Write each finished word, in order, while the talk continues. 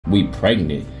We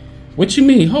pregnant. What you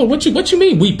mean? Hold, what you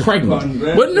mean we pregnant?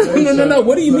 What? No.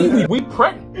 What do you mean we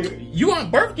pregnant? You on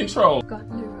birth control. Got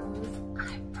news.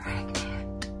 I'm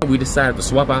pregnant. We decided to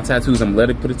swap out tattoos. I'm gonna let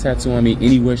her put a tattoo on me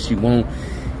anywhere she want.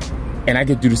 And I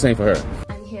get to do the same for her.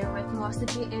 I'm here with Master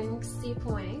G Ink C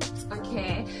Point.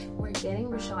 Okay, we're getting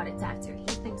Rashad a tattoo.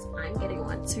 He thinks I'm getting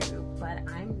one too, but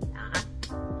I'm not.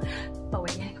 But we're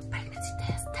getting a pregnancy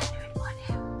test tattooed on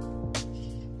him.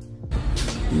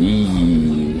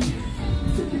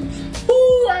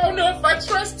 Ooh, I don't know if I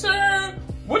trust her.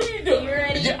 What are you doing? You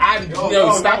ready?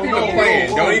 Stop even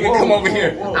playing. Don't even come over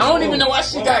here. I don't even know why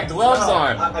she got gloves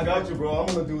on. I got you, bro. I'm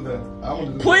gonna do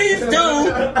that. Please do.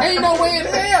 Ain't no way in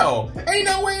hell. Ain't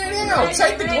no way in hell.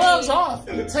 Take the gloves off.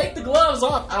 Take the gloves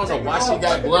off. I don't know why she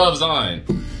got gloves on.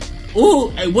 Ooh,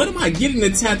 hey, what am I getting a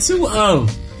tattoo of?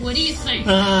 What do you think?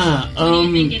 I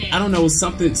don't know,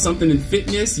 something in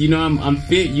fitness. You know, I'm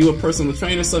fit. You a personal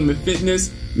trainer, something in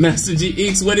fitness. Master G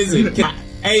Inks, what is it?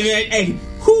 Hey man, hey,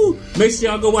 make sure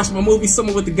y'all go watch my movie,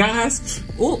 Somewhere with the Guys.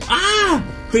 Ooh,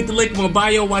 click the link in my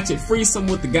bio, watch it free.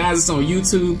 Somewhere with the Guys, it's on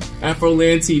YouTube,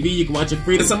 Afroland TV. You can watch it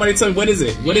free. Somebody tell me, what is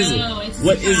it? What is it?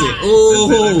 What is it?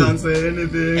 Ooh, I can't say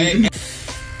anything. Hey.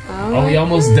 Oh, we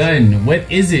almost done.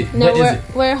 What is it? No, what is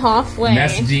it? We're halfway.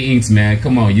 Master G Inks, man.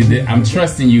 Come on, you did. I'm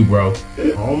trusting you, bro.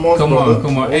 Almost, come brother.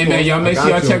 on. Hey, man, y'all make sure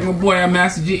y'all check my boy out,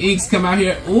 Master G Inks. Come out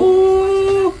here.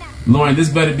 Ooh, Lauren, this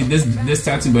better be this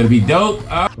tattoo better be dope.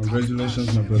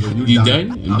 Congratulations, my brother. You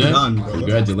done? You I'm done? done, brother.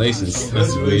 Congratulations.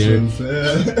 That's weird.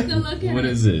 Congratulations. What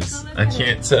is this? I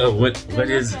can't tell. What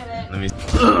is it? Let me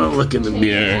look in the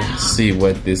mirror. See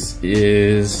what this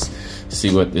is.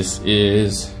 See what this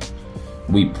is.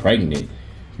 We pregnant.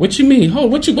 What you mean?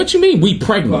 Hold, what you mean we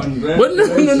pregnant? What?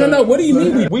 No. What do you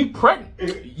mean we pregnant?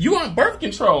 You on birth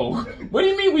control. What do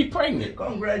you mean we pregnant?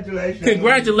 Congratulations.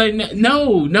 Congratulations.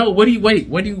 No. What do you mean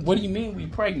we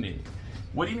pregnant?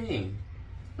 What do you mean?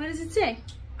 What does it say?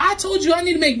 I told you I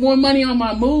need to make more money on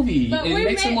my movie. But and we're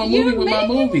make some more movie with my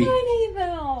movie. Money,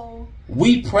 though.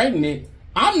 We pregnant.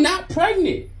 I'm not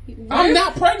pregnant. I'm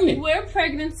not pregnant. We're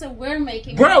pregnant, so we're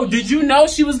making Bro, money. did you know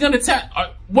she was gonna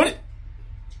what?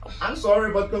 I'm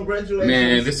sorry, but congratulations.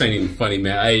 Man, this ain't even funny,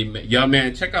 man. Hey, y'all,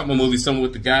 man, check out my movie, Somewhere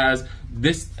with the Guys. No.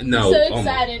 I'm so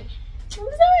excited. I'm so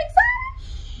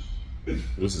excited.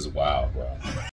 This is wild, bro.